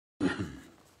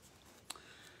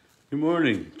Good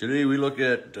morning. Today we look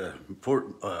at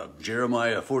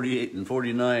Jeremiah 48 and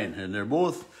 49, and they're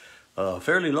both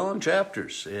fairly long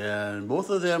chapters, and both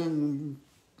of them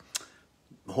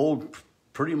hold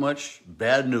pretty much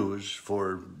bad news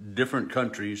for different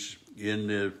countries in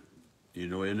the in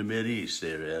the Mideast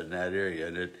there in that area.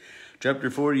 And chapter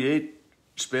 48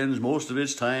 spends most of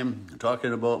its time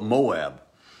talking about Moab,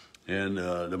 and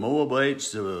the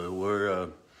Moabites were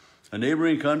a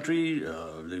neighboring country.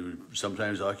 They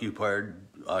sometimes occupied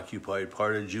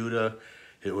part of Judah.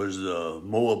 It was the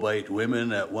Moabite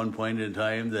women at one point in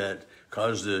time that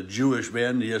caused the Jewish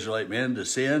men, the Israelite men, to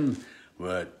sin.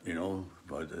 But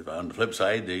but on the flip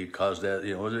side, they caused that.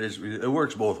 It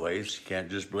works both ways. You can't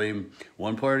just blame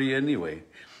one party anyway.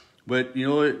 But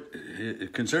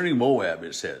concerning Moab,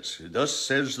 it says, "Thus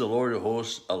says the Lord of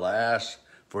hosts, alas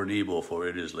for Nebo, for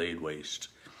it is laid waste."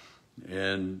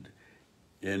 And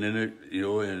in it,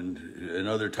 and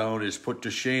another town is put to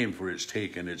shame, for it's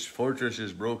taken. Its fortress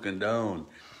is broken down,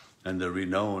 and the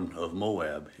renown of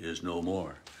Moab is no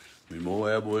more. I mean,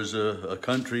 Moab was a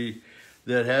country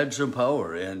that had some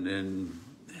power and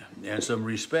some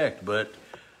respect, but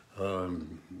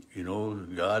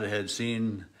God had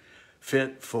seen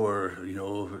fit for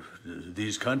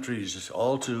these countries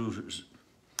all to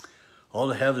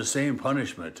have the same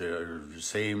punishment or the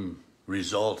same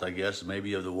result, I guess,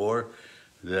 maybe of the war,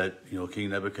 that King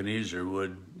Nebuchadnezzar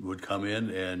would come in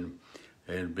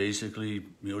and basically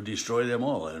destroy them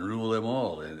all and rule them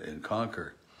all and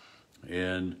conquer,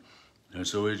 and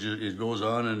so it goes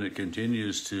on and it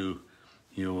continues to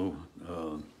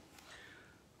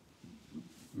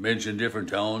mention different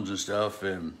towns and stuff,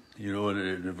 and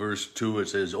in verse 2 it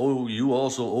says, "Oh, you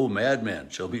also, O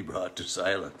madman, shall be brought to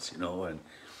silence,"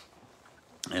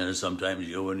 and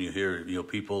sometimes when you hear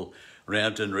people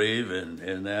rant and rave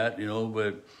and that,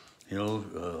 but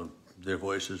their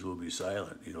voices will be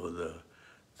silent.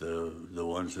 The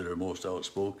ones that are most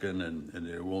outspoken, and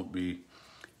there won't be,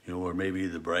 or maybe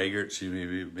the braggarts,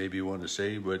 you maybe want to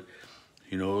say, but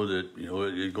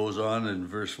it goes on in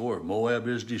verse 4. Moab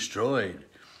is destroyed,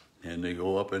 and they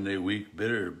go up and they weep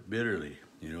bitterly,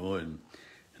 and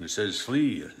it says,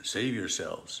 "Flee, save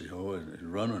yourselves,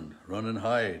 and run and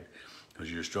hide,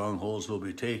 because your strongholds will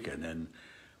be taken." And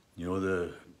it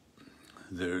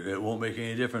won't make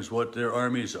any difference what their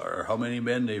armies are, or how many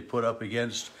men they put up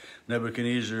against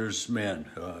Nebuchadnezzar's men.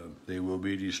 They will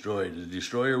be destroyed. The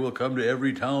destroyer will come to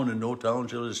every town, and no town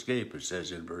shall escape, it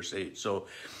says in verse 8. So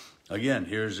again,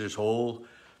 here's this whole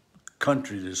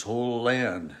country, this whole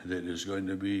land that is going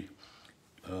to be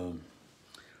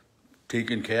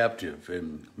taken captive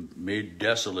and made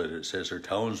desolate. It says her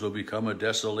towns will become a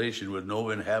desolation with no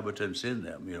inhabitants in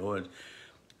them.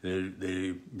 And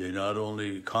they not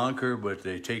only conquer, but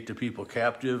they take the people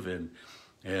captive and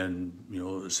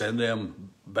send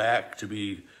them back to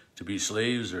be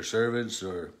slaves or servants,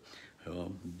 or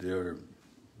there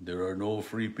are no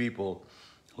free people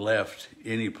left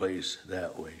any place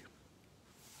that way.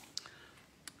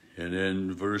 And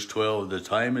then verse 12, "The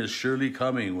time is surely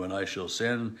coming when I shall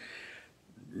send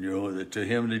to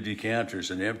him the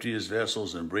decanters and empty his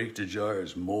vessels and break the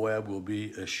jars. Moab will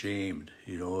be ashamed,"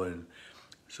 and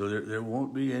so there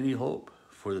won't be any hope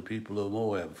for the people of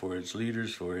Moab, for its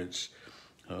leaders, for its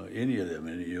any of them.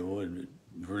 And in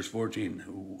verse 14,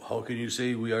 "How can you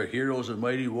say we are heroes and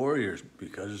mighty warriors?"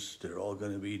 Because they're all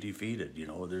going to be defeated.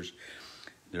 There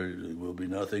will be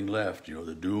nothing left.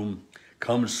 The doom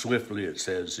comes swiftly, it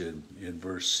says in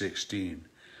verse 16.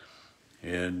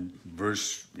 And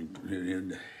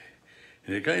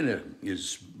it kind of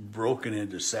is broken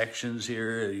into sections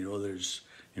here. There's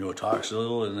it talks a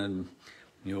little, and then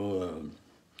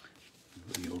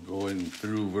going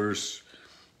through verse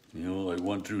like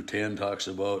 1 through 10 talks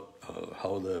about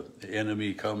how the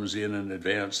enemy comes in and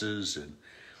advances, and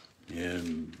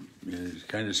it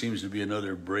kind of seems to be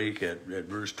another break at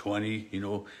verse 20.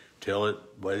 Tell it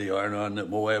by the Arnon that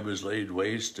Moab is laid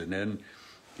waste, and then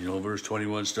verse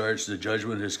 21 starts, "The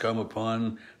judgment has come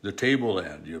upon the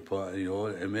tableland."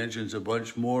 It mentions a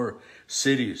bunch more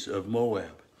cities of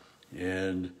Moab,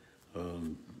 and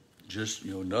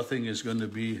nothing is going to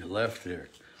be left there.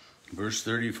 Verse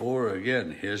 34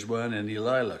 again, "Heshbon and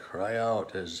Delilah cry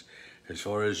out as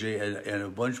far as and a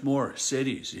bunch more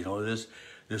cities."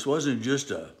 This wasn't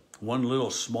just one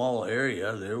little small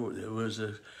area. There was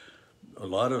a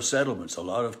lot of settlements, a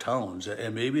lot of towns,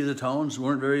 and maybe the towns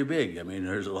weren't very big. I mean,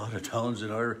 there's a lot of towns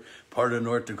in our part of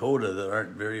North Dakota that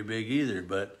aren't very big either,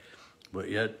 but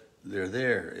yet they're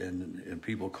there, and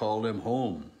people call them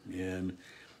home.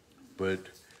 But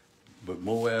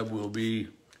Moab will be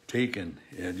taken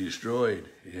and destroyed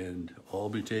and all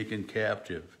be taken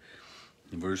captive.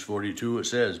 In verse 42 it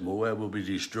says, Moab will be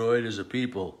destroyed as a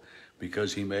people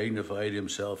because he magnified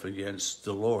himself against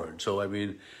the Lord. So, I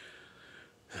mean,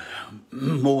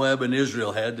 Moab and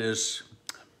Israel had this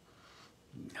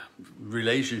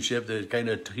relationship that kind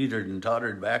of teetered and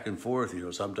tottered back and forth. You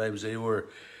know, sometimes they were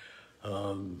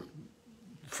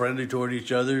friendly toward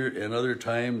each other and other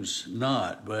times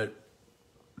not. But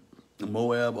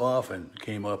Moab often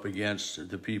came up against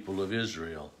the people of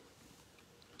Israel.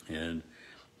 And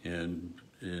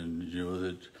you know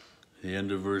that the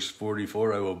end of verse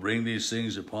 44, I will bring these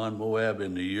things upon Moab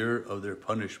in the year of their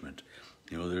punishment.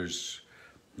 You know,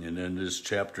 and then this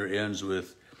chapter ends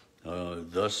with,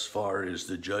 thus far is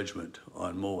the judgment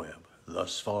on Moab.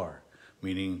 Thus far,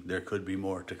 meaning there could be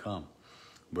more to come.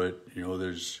 But, you know,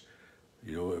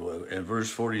 in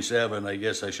verse 47, I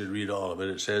guess I should read all of it.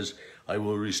 It says, I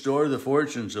will restore the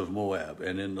fortunes of Moab,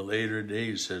 and in the later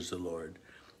days, says the Lord,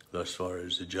 thus far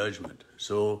is the judgment.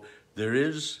 So there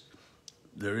is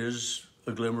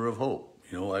a glimmer of hope.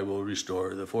 You know, I will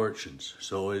restore the fortunes.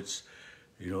 So it's,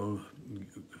 you know,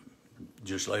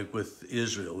 just like with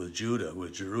Israel, with Judah,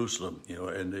 with Jerusalem, you know,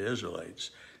 and the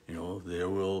Israelites, you know, there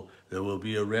will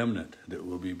be a remnant that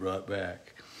will be brought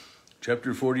back.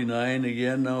 Chapter 49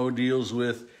 again now deals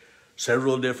with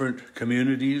several different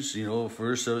communities. You know,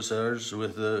 first it starts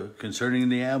with concerning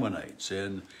the Ammonites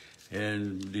and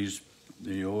these,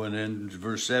 you know, and then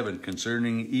verse 7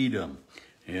 concerning Edom,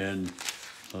 and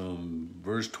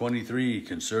verse 23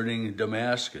 concerning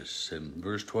Damascus, and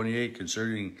verse 28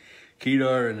 concerning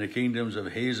Kedar and the kingdoms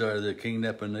of Hazar, the king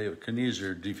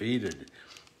Nebuchadnezzar defeated,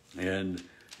 and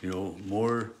you know,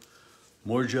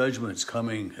 more judgments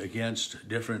coming against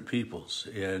different peoples,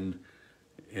 and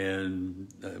I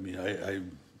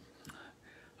mean,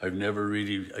 I've never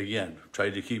really, again,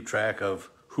 tried to keep track of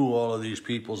who all of these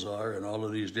peoples are and all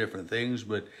of these different things,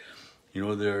 but you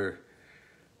know, they're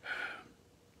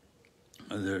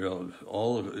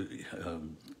all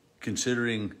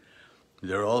considering,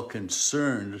 they're all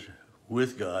concerned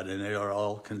with God, and they are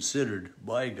all considered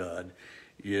by God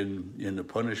in the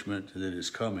punishment that is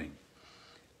coming.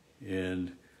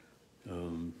 And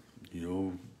you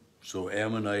know, so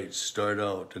Ammonites start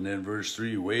out, and then verse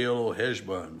 3, wail, O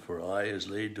Heshbon, for Ai is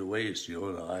laid to waste. You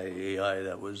know, Ai,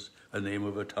 that was a name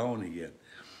of a town again.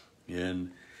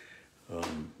 And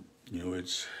you know,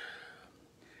 it's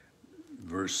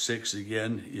verse 6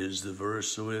 again is the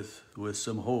verse with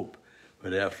some hope.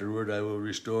 But afterward I will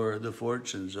restore the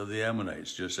fortunes of the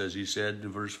Ammonites, just as he said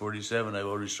in verse 47, I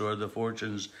will restore the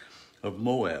fortunes of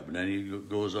Moab. And then he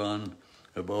goes on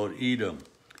about Edom.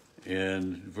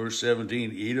 And verse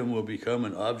 17, Edom will become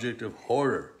an object of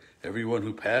horror. Everyone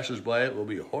who passes by it will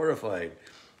be horrified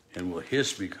and will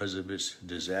hiss because of its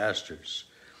disasters.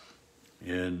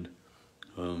 And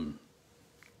then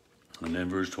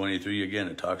verse 23 again,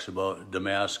 it talks about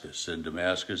Damascus. And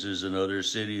Damascus is another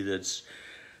city that's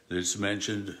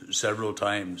mentioned several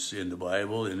times in the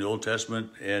Bible, in the Old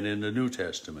Testament and in the New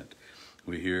Testament.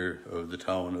 We hear of the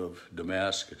town of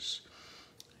Damascus.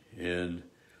 And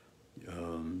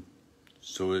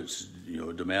so it's, you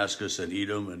know, Damascus and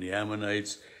Edom and the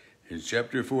Ammonites. And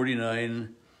chapter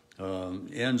 49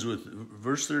 ends with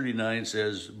verse 39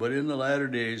 says, but in the latter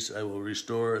days I will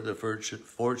restore the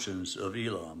fortunes of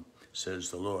Elam,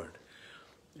 says the Lord.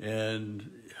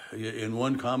 And in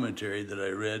one commentary that I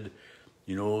read,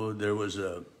 you know, there was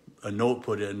a note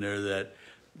put in there that,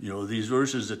 you know, these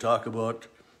verses that talk about,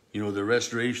 you know, the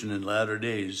restoration in latter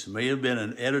days may have been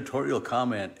an editorial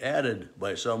comment added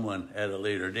by someone at a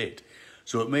later date.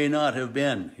 So it may not have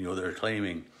been, you know, they're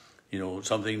claiming, you know,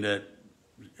 something that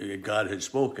God had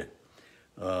spoken,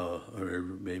 or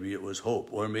maybe it was hope,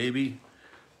 or maybe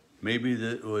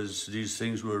that was, these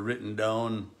things were written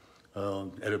down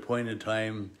at a point in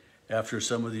time after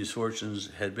some of these fortunes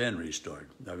had been restored.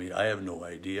 I mean, I have no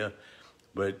idea,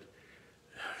 but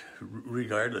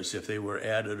regardless if they were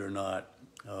added or not,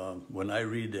 when I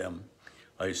read them,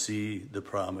 I see the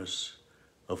promise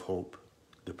of hope,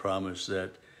 the promise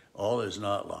that all is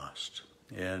not lost.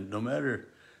 And no matter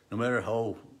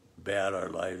how bad our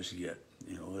lives get,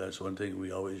 you know, that's one thing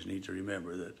we always need to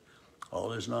remember, that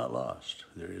all is not lost.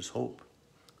 There is hope.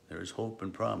 There is hope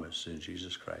and promise in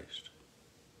Jesus Christ.